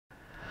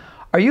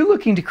Are you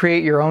looking to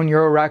create your own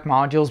Eurorack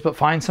modules but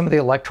find some of the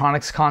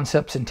electronics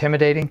concepts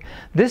intimidating?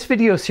 This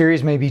video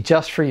series may be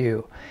just for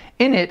you.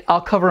 In it,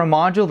 I'll cover a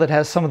module that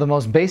has some of the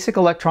most basic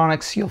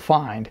electronics you'll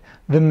find,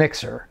 the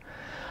mixer.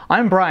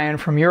 I'm Brian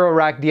from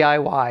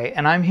EurorackDIY,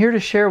 and I'm here to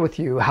share with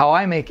you how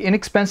I make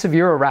inexpensive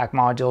Eurorack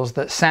modules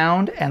that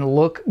sound and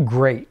look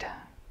great.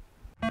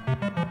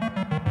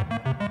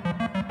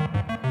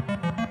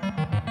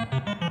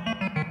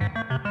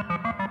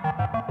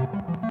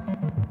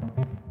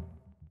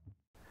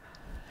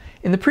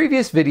 In the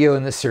previous video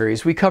in this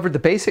series, we covered the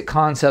basic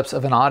concepts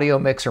of an audio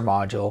mixer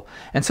module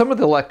and some of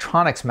the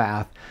electronics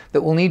math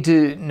that we'll need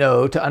to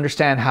know to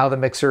understand how the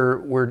mixer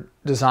we're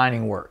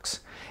designing works.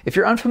 If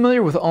you're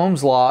unfamiliar with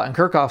Ohm's law and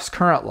Kirchhoff's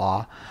current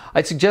law,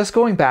 I'd suggest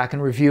going back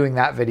and reviewing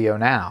that video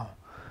now.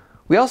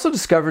 We also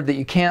discovered that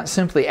you can't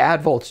simply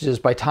add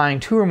voltages by tying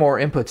two or more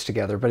inputs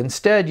together, but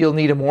instead you'll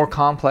need a more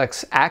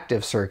complex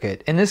active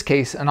circuit, in this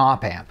case an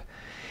op-amp.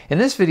 In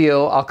this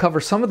video, I'll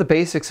cover some of the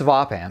basics of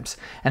op-amps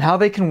and how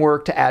they can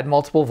work to add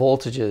multiple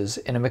voltages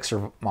in a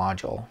mixer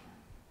module.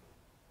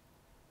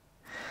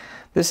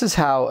 This is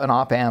how an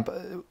op-amp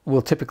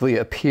will typically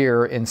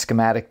appear in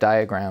schematic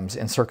diagrams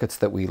in circuits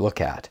that we look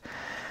at.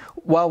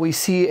 While we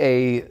see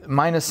a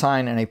minus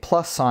sign and a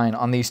plus sign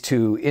on these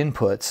two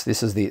inputs,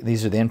 these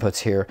are the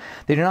inputs here,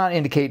 they do not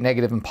indicate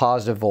negative and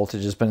positive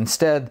voltages, but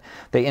instead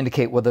they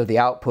indicate whether the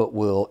output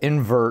will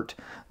invert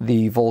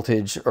the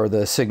voltage or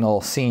the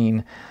signal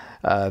seen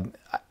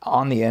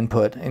on the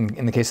input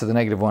in the case of the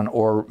negative one,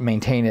 or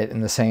maintain it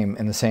in the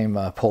same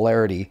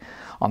polarity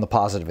on the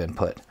positive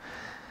input.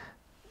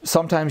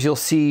 Sometimes you'll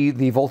see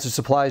the voltage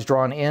supplies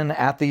drawn in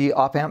at the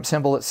op-amp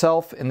symbol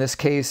itself. In this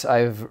case,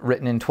 I've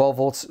written in 12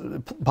 volts,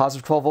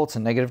 positive 12 volts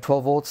and negative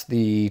 12 volts,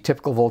 the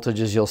typical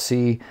voltages you'll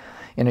see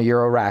in a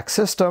Eurorack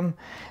system.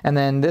 And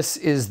then this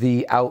is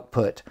the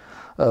output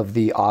of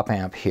the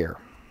op-amp here.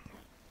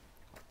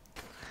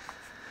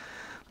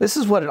 This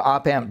is what an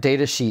op-amp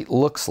datasheet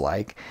looks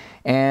like,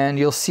 and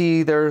you'll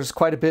see there's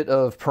quite a bit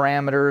of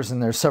parameters,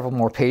 and there's several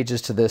more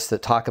pages to this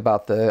that talk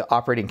about the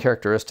operating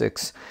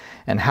characteristics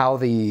and how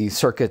the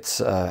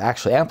circuits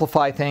actually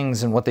amplify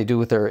things and what they do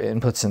with their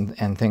inputs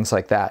and things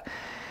like that.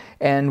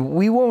 And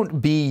we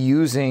won't be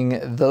using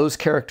those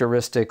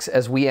characteristics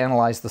as we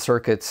analyze the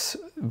circuits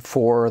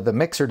for the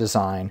mixer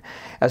design,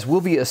 as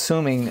we'll be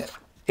assuming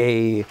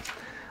an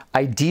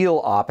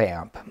ideal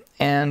op-amp.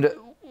 And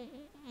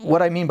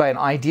what I mean by an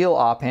ideal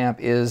op-amp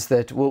is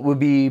that we'll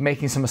be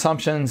making some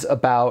assumptions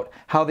about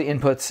how the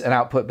inputs and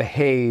output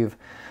behave,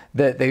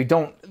 that they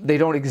don't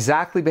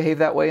exactly behave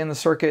that way in the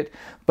circuit,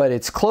 but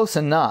it's close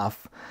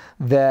enough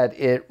that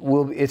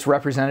it's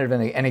representative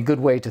and a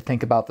good way to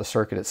think about the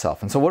circuit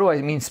itself. And so what do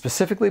I mean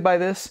specifically by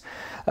this?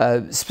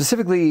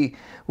 Specifically,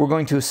 we're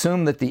going to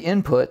assume that the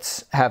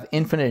inputs have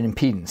infinite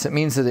impedance. It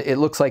means that it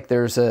looks like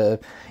there's a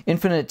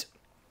infinite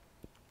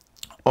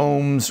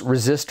Ohm's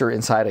resistor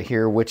inside of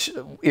here, which,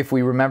 if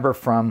we remember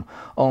from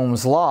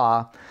Ohm's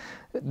law,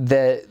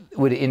 that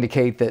would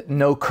indicate that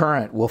no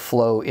current will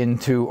flow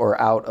into or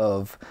out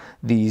of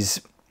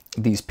these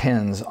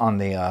pins on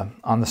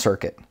the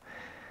circuit.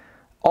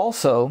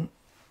 Also,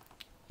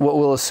 what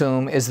we'll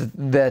assume is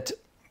that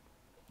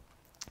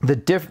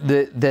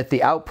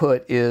the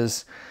output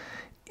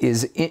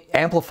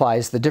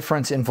amplifies the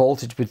difference in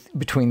voltage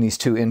between these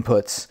two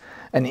inputs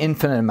an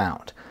infinite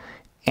amount.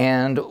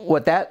 And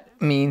what that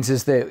means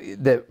is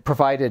that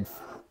provided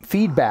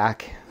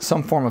feedback,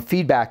 some form of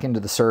feedback into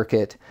the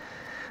circuit,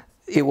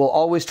 it will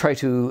always try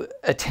to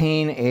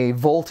attain a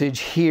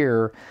voltage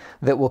here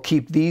that will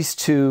keep these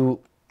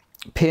two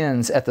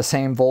pins at the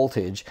same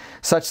voltage,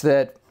 such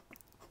that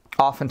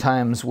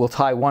oftentimes we'll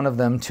tie one of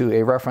them to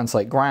a reference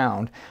like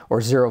ground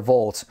or 0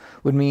 volts,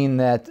 would mean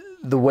that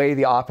the way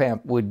the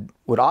op-amp would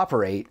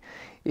operate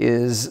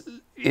is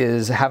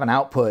have an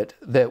output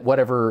that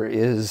whatever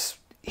is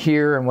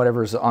here and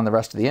whatever's on the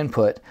rest of the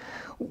input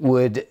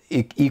would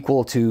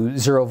equal to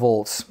 0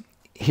 volts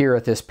here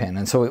at this pin.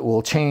 And so it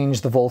will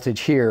change the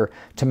voltage here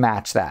to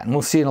match that. And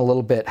we'll see in a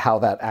little bit how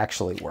that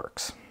actually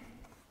works.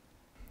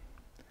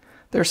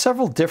 There are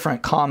several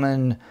different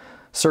common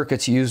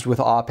circuits used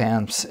with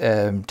op-amps,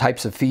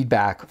 types of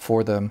feedback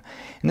for them.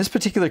 In this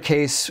particular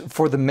case,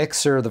 for the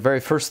mixer, the very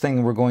first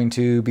thing we're going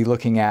to be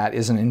looking at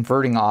is an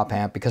inverting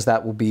op-amp, because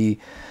that will be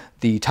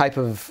the type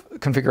of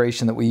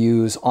configuration that we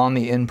use on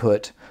the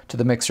input to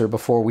the mixer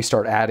before we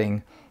start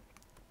adding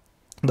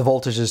the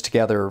voltages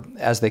together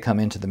as they come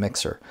into the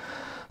mixer.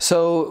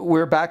 So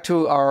we're back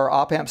to our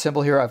op-amp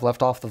symbol here. I've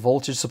left off the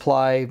voltage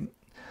supply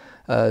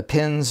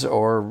pins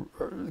or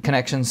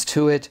connections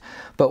to it,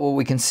 but what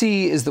we can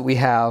see is that we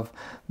have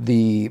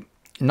the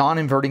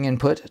non-inverting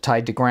input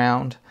tied to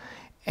ground,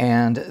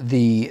 and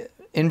the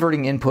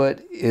inverting input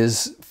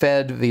is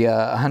fed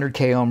via a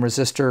 100k ohm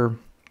resistor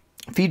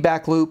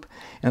feedback loop,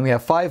 and we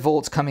have 5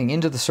 volts coming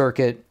into the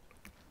circuit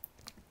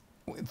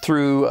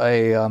through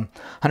a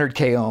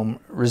 100k ohm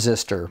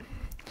resistor.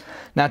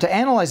 Now, to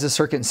analyze this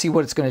circuit and see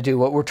what it's going to do,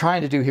 what we're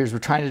trying to do here is we're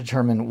trying to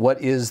determine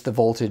what is the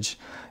voltage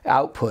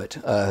output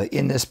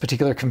in this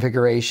particular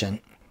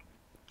configuration.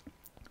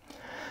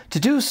 To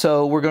do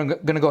so, we're going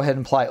to go ahead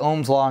and apply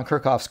Ohm's law and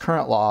Kirchhoff's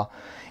current law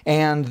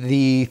and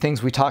the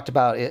things we talked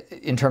about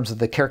in terms of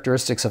the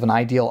characteristics of an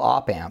ideal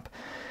op-amp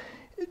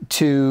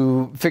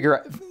to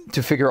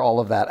figure all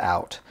of that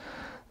out.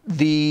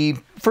 The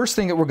first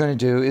thing that we're going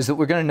to do is that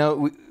we're going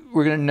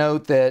to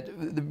note that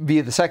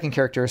via the second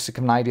characteristic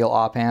of an ideal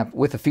op-amp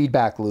with a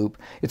feedback loop,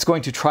 it's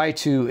going to try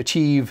to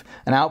achieve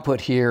an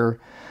output here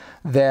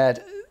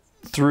that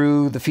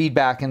through the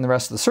feedback in the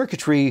rest of the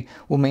circuitry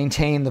will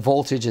maintain the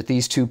voltage at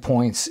these 2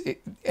 points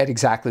at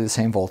exactly the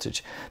same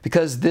voltage.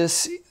 Because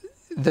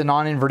the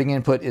non-inverting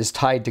input is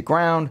tied to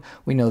ground,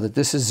 we know that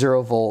this is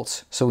 0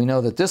 volts, so we know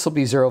that this will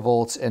be 0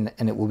 volts and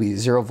it will be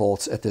 0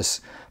 volts at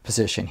this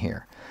position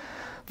here.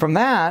 From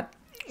that,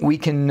 we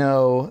can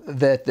know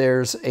that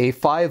there's a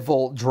 5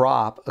 volt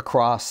drop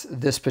across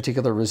this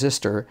particular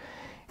resistor,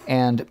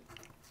 and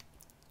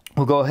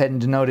we'll go ahead and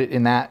denote it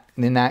in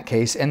that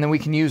case, and then we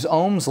can use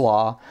Ohm's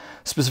law,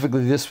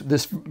 specifically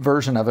this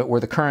version of it, where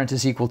the current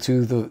is equal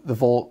to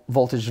the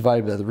voltage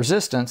divided by the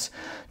resistance,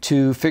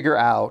 to figure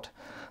out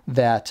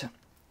that,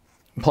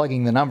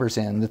 plugging the numbers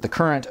in, that the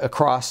current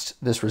across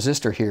this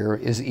resistor here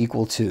is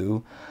equal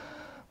to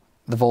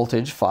the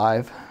voltage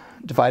 5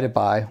 divided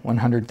by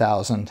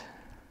 100,000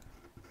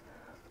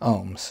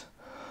 ohms.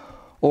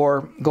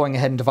 Or going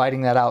ahead and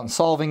dividing that out and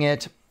solving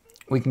it,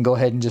 we can go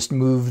ahead and just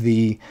move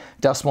the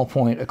decimal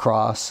point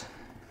across.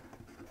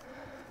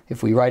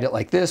 If we write it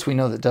like this, we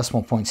know that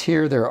decimal points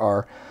here, there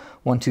are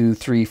 1, 2,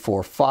 3,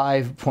 4,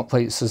 5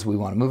 places we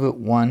want to move it.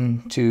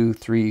 1, 2,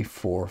 3,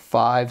 4,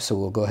 5. So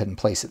we'll go ahead and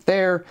place it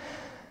there.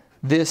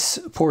 This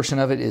portion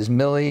of it is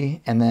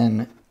milli, and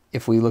then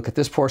if we look at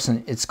this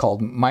portion, it's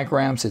called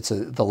microamps. It's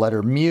the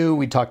letter mu.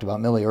 We talked about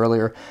milli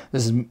earlier.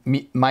 This is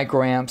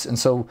microamps, and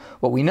so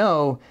what we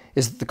know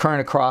is that the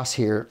current across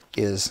here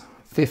is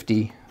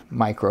 50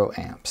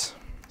 microamps.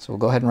 So we'll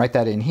go ahead and write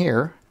that in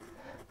here.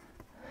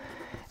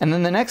 And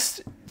then the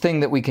next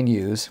thing that we can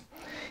use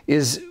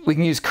is we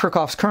can use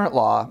Kirchhoff's current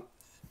law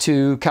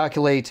to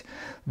calculate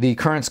the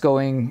currents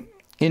going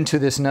into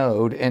this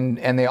node, and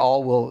they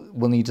all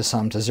will need to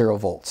sum to 0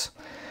 volts.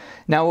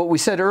 Now, what we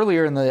said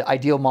earlier in the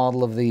ideal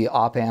model of the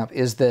op-amp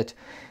is that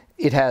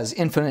it has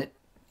infinite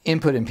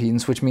input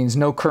impedance, which means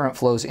no current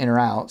flows in or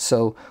out.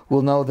 So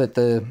we'll know that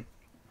the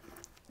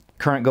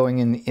current going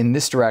in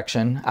this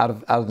direction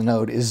out of the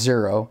node is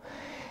 0.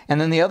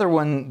 And then the other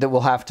one that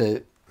we'll have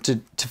to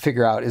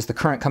figure out is the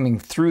current coming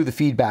through the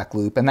feedback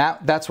loop, and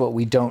that's what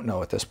we don't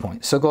know at this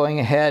point. So going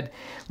ahead,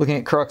 looking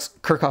at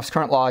Kirchhoff's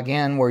current law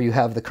again, where you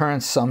have the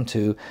currents sum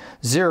to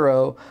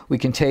 0, we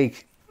can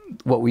take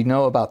what we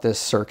know about this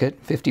circuit,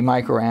 50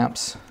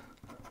 microamps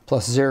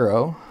plus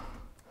 0,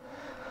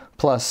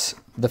 plus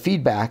the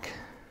feedback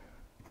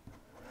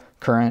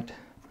current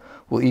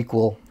will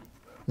equal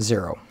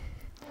 0.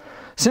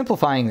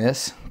 Simplifying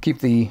this, keep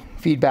the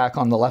feedback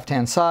on the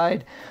left-hand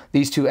side.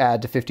 These two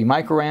add to 50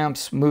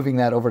 microamps. Moving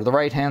that over to the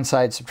right-hand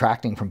side,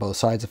 subtracting from both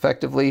sides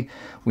effectively,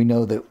 we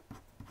know that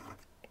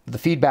the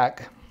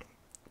feedback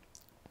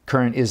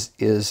current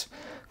is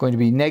going to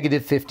be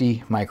negative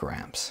 50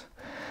 microamps.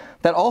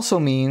 That also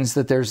means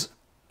that there's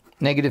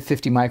negative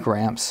 50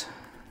 microamps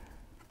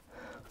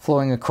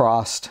flowing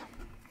across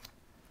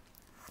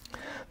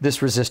this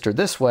resistor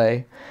this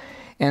way.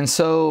 And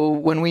so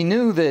when we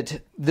knew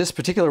that this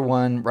particular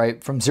one,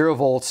 right, from 0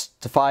 volts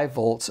to 5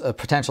 volts, a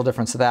potential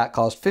difference of that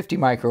caused 50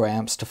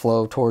 microamps to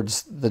flow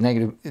towards the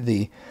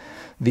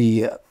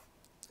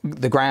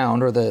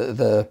ground, or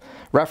the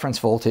reference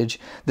voltage.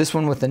 This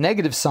one with the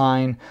negative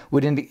sign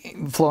would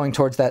indicate flowing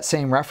towards that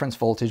same reference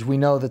voltage. We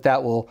know that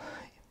that will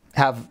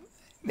have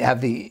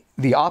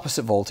the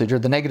opposite voltage, or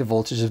the negative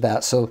voltage of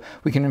that, so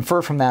we can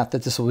infer from that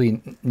that this will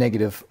be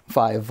negative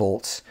 5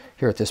 volts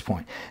here at this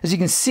point. As you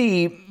can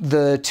see,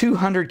 the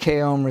 200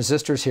 k ohm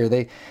resistors here,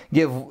 they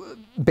give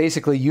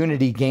basically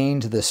unity gain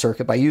to this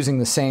circuit by using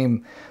the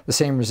same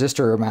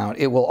resistor amount.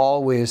 It will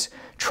always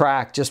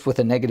track just with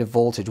a negative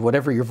voltage.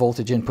 Whatever your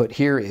voltage input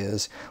here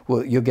is,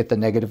 you'll get the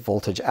negative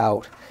voltage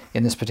out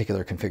in this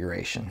particular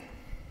configuration.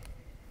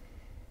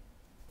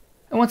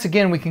 And once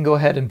again, we can go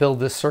ahead and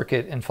build this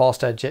circuit in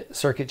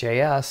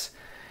Circuit.js.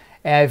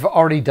 And I've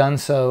already done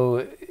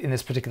so in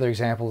this particular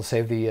example to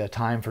save the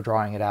time for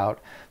drawing it out.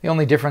 The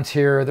only difference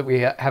here that we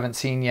haven't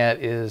seen yet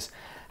is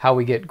how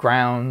we get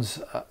grounds,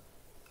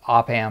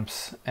 op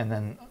amps, and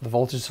then the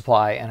voltage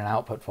supply and an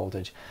output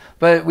voltage.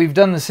 But we've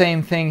done the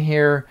same thing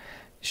here,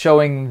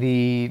 showing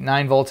the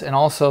 9 volts, and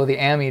also the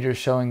ammeter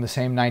showing the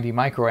same 90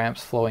 microamps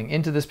flowing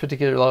into this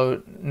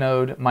particular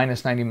node,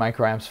 minus 90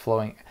 microamps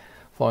flowing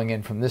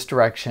in from this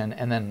direction,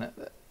 and then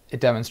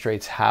it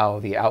demonstrates how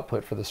the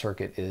output for the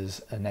circuit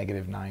is a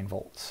negative 9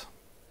 volts.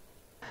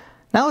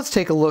 Now let's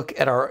take a look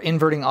at our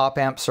inverting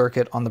op-amp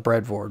circuit on the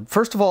breadboard.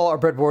 First of all, our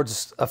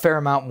breadboard's a fair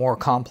amount more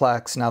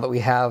complex now that we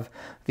have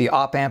the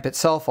op-amp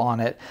itself on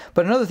it.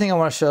 But another thing I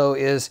want to show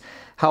is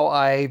how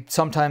I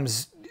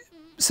sometimes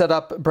set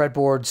up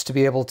breadboards to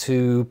be able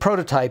to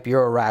prototype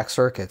Eurorack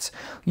circuits.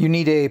 You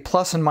need a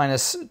plus and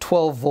minus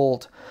 12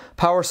 volt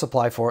power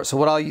supply for it. So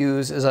what I'll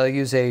use is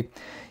a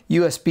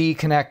USB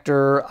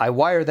connector. I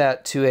wire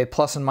that to a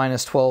plus and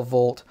minus 12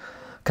 volt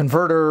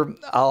converter.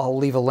 I'll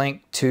leave a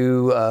link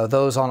to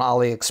those on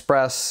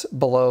AliExpress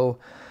below.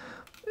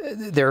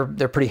 They're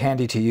pretty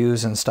handy to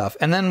use and stuff.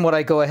 And then what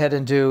I go ahead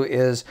and do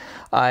is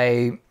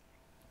I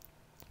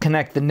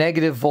connect the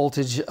negative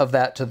voltage of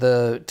that to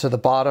the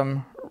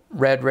bottom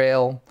red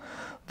rail,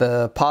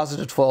 the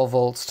positive 12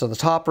 volts to the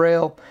top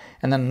rail,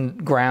 and then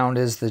ground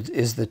is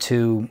the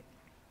two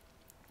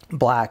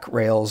black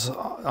rails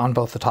on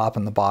both the top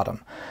and the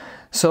bottom.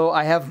 So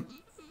I have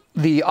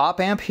the op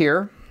amp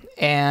here,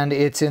 and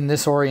it's in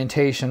this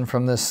orientation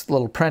from this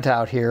little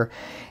printout here,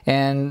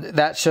 and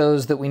that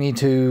shows that we need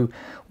to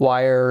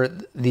wire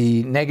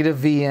the negative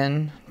V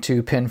in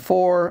to pin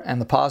 4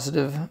 and the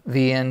positive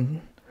V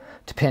in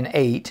to pin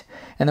 8,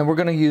 and then we're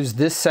going to use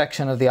this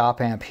section of the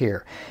op amp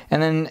here.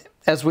 And then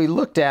as we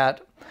looked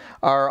at,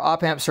 our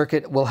op amp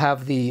circuit will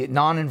have the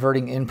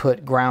non-inverting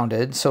input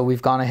grounded, so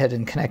we've gone ahead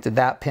and connected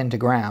that pin to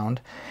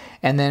ground.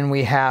 And then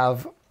we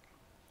have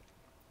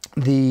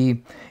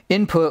the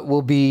input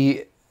will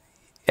be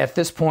at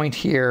this point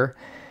here,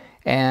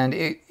 and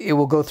it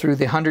will go through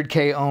the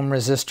 100K ohm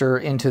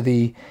resistor into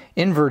the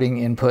inverting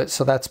input,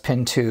 so that's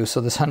pin 2,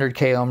 so this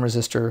 100K ohm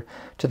resistor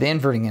to the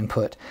inverting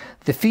input.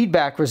 The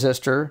feedback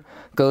resistor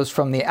goes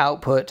from the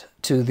output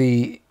to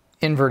the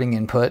inverting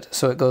input,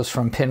 so it goes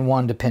from pin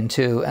 1 to pin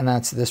 2, and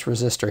that's this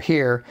resistor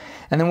here.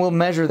 And then we'll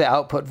measure the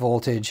output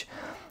voltage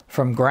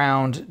from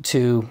ground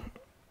to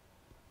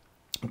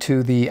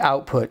the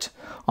output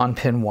on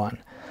pin 1.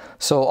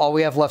 So all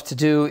we have left to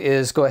do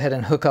is go ahead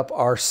and hook up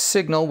our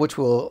signal, which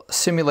will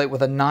simulate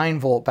with a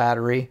 9-volt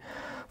battery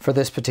for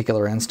this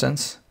particular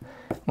instance.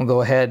 We'll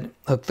go ahead,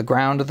 hook the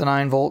ground of the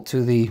 9-volt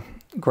to the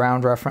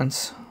ground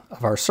reference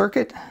of our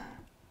circuit.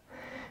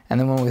 And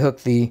then when we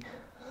hook the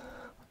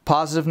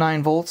positive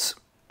 9 volts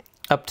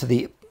up to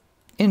the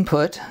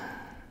input,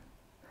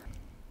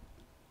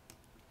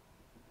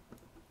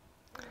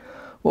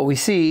 what we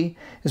see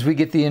is we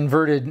get the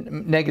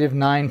inverted negative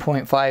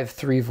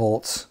 9.53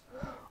 volts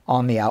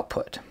on the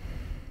output.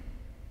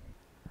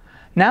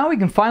 Now we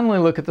can finally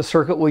look at the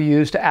circuit we'll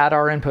use to add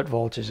our input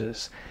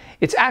voltages.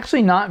 It's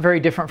actually not very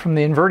different from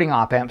the inverting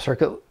op amp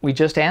circuit we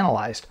just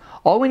analyzed.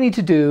 All we need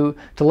to do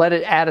to let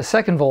it add a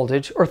second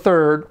voltage, or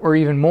third, or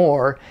even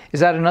more,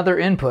 is add another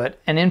input,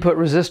 an input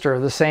resistor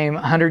of the same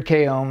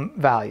 100K ohm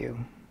value.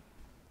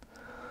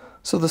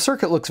 So the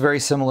circuit looks very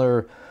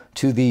similar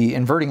to the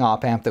inverting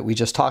op amp that we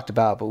just talked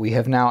about, but we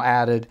have now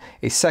added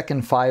a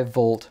second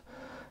 5-volt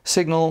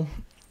signal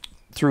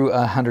through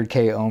a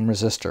 100K ohm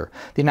resistor.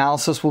 The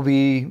analysis will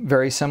be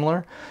very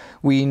similar.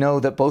 We know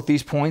that both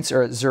these points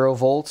are at 0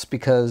 volts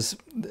because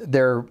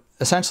they're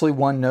essentially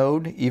one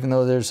node. Even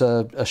though there's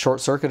a short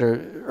circuit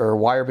or a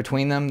wire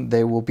between them,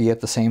 they will be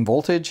at the same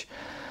voltage.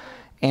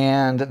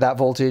 And that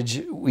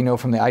voltage, we know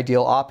from the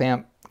ideal op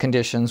amp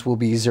conditions, will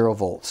be 0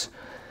 volts.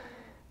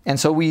 And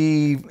so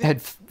we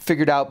had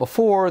figured out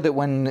before that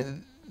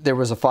when there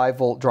was a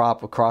 5-volt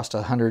drop across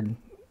a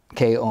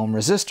 100K ohm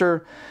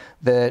resistor,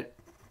 that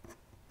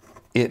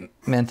it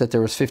meant that there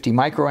was 50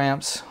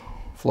 microamps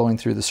flowing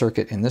through the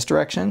circuit in this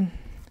direction.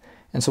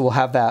 And so we'll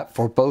have that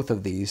for both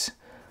of these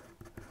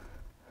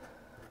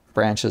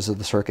branches of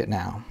the circuit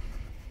now.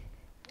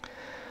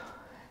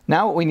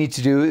 Now what we need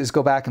to do is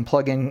go back and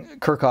plug in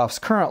Kirchhoff's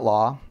current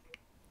law,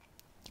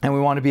 and we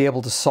want to be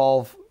able to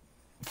solve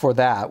for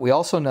that. We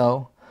also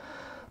know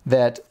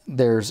that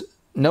there's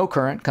no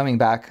current coming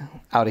back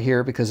out of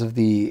here because of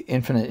the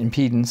infinite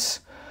impedance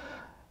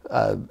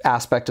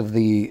aspect of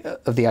the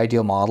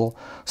ideal model.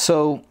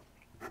 So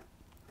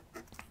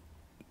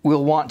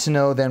we'll want to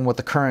know then what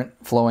the current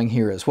flowing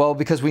here is. Well,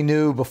 because we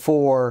knew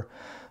before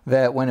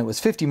that when it was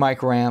 50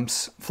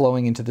 microamps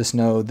flowing into this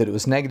node that it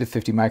was negative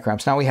 50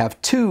 microamps. Now we have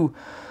two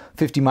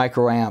 50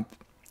 microamp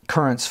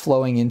currents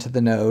flowing into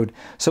the node,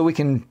 so we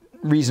can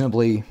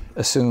reasonably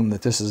assume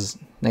that this is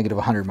negative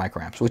 100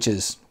 microamps, which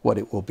is what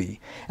it will be.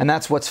 And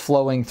that's what's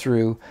flowing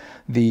through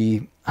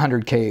the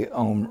 100K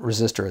ohm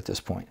resistor at this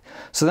point.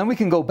 So then we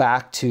can go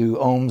back to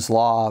Ohm's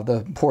law,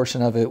 the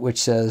portion of it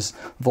which says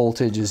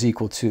voltage is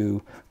equal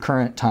to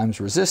current times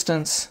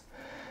resistance,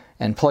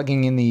 and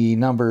plugging in the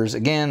numbers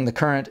again, the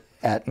current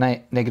at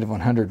negative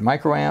 100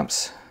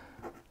 microamps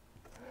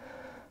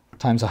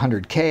times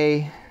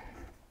 100K,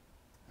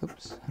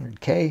 oops,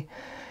 100K,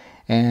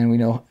 and we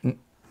know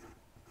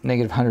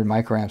negative 100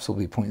 microamps will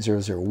be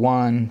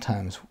 0.001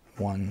 times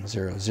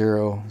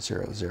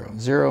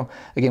 100,000.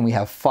 Again, we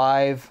have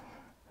 5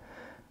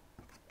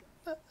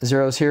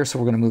 zeros here, so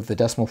we're going to move the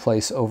decimal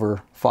place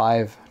over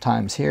 5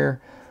 times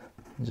here.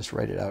 I'll just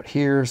write it out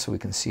here so we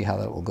can see how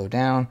that will go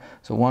down.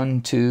 So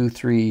 1, 2,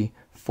 3,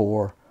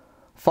 4,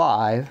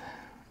 5.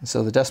 And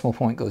so the decimal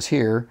point goes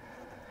here,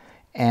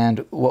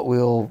 and what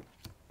we'll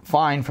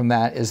find from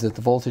that is that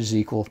the voltage is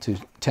equal to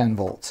 10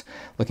 volts.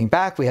 Looking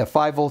back, we have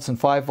 5 volts and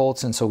 5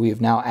 volts, and so we have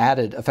now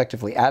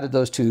effectively added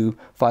those two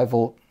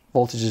 5-volt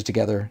voltages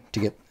together to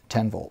get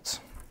 10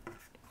 volts.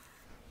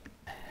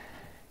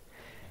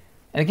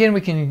 And again,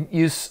 we can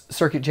use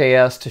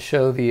Circuit.js to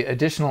show the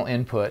additional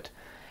input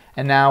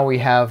And now we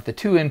have the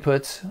two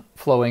inputs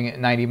flowing at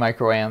 90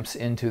 microamps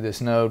into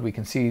this node. We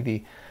can see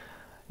the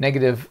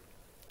negative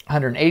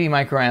 180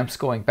 microamps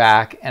going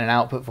back and an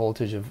output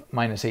voltage of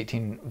minus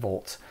 18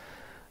 volts.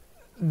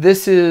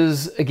 This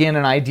is, again,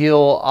 an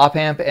ideal op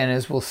amp, and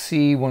as we'll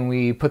see when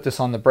we put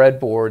this on the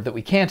breadboard, that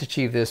we can't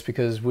achieve this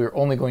because we're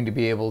only going to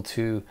be able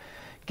to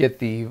get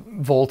the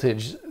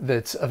voltage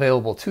that's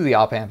available to the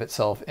op amp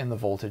itself in the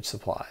voltage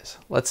supplies.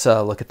 Let's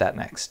look at that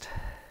next.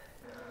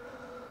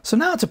 So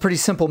now it's a pretty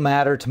simple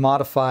matter to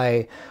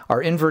modify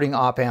our inverting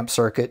op amp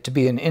circuit to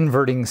be an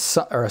inverting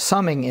or a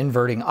summing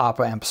inverting op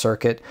amp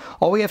circuit.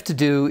 All we have to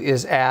do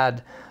is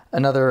add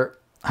another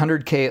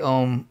 100k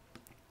ohm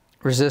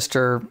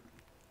resistor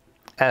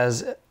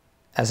as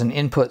an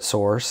input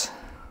source,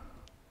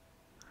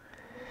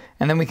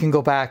 and then we can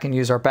go back and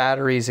use our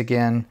batteries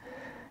again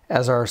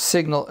as our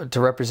signal to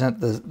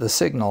represent the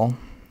signal.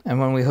 And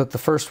when we hook the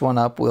first one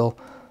up, we'll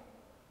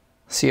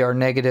see our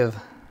negative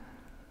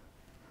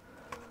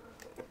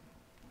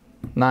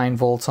 9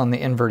 volts on the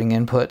inverting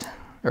input,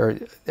 or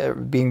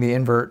being the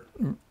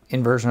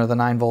inversion of the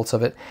 9 volts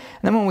of it.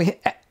 And then when we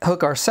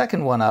hook our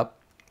second one up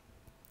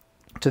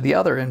to the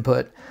other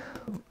input,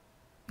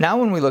 now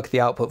when we look at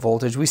the output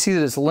voltage, we see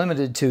that it's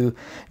limited to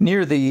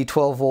near the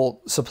 12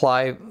 volt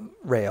supply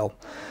rail.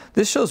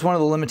 This shows one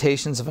of the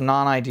limitations of a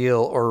non-ideal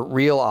or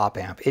real op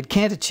amp. It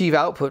can't achieve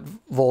output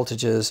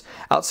voltages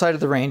outside of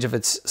the range of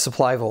its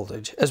supply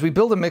voltage. As we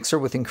build a mixer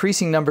with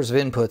increasing numbers of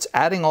inputs,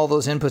 adding all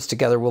those inputs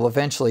together will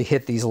eventually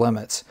hit these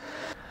limits.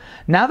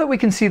 Now that we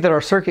can see that our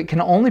circuit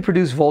can only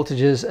produce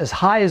voltages as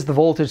high as the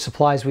voltage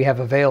supplies we have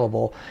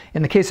available,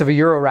 in the case of a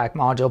Eurorack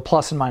module,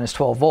 plus and minus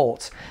 12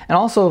 volts, and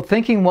also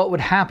thinking what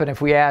would happen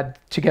if we add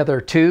together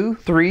 2,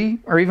 3,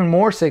 or even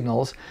more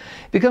signals,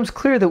 it becomes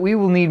clear that we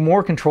will need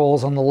more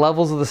controls on the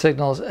levels of the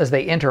signals as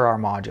they enter our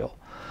module.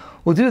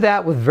 We'll do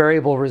that with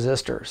variable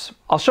resistors.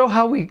 I'll show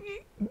how we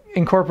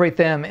incorporate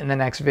them in the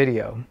next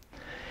video.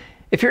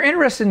 If you're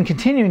interested in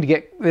continuing to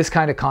get this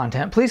kind of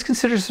content, please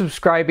consider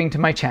subscribing to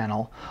my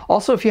channel.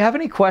 Also, if you have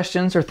any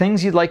questions or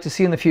things you'd like to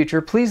see in the future,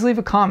 please leave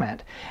a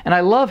comment. And I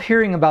love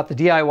hearing about the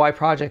DIY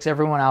projects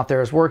everyone out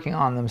there is working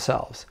on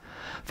themselves.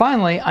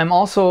 Finally, I'm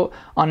also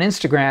on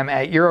Instagram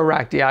at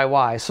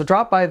EurorackDIY, so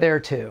drop by there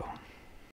too.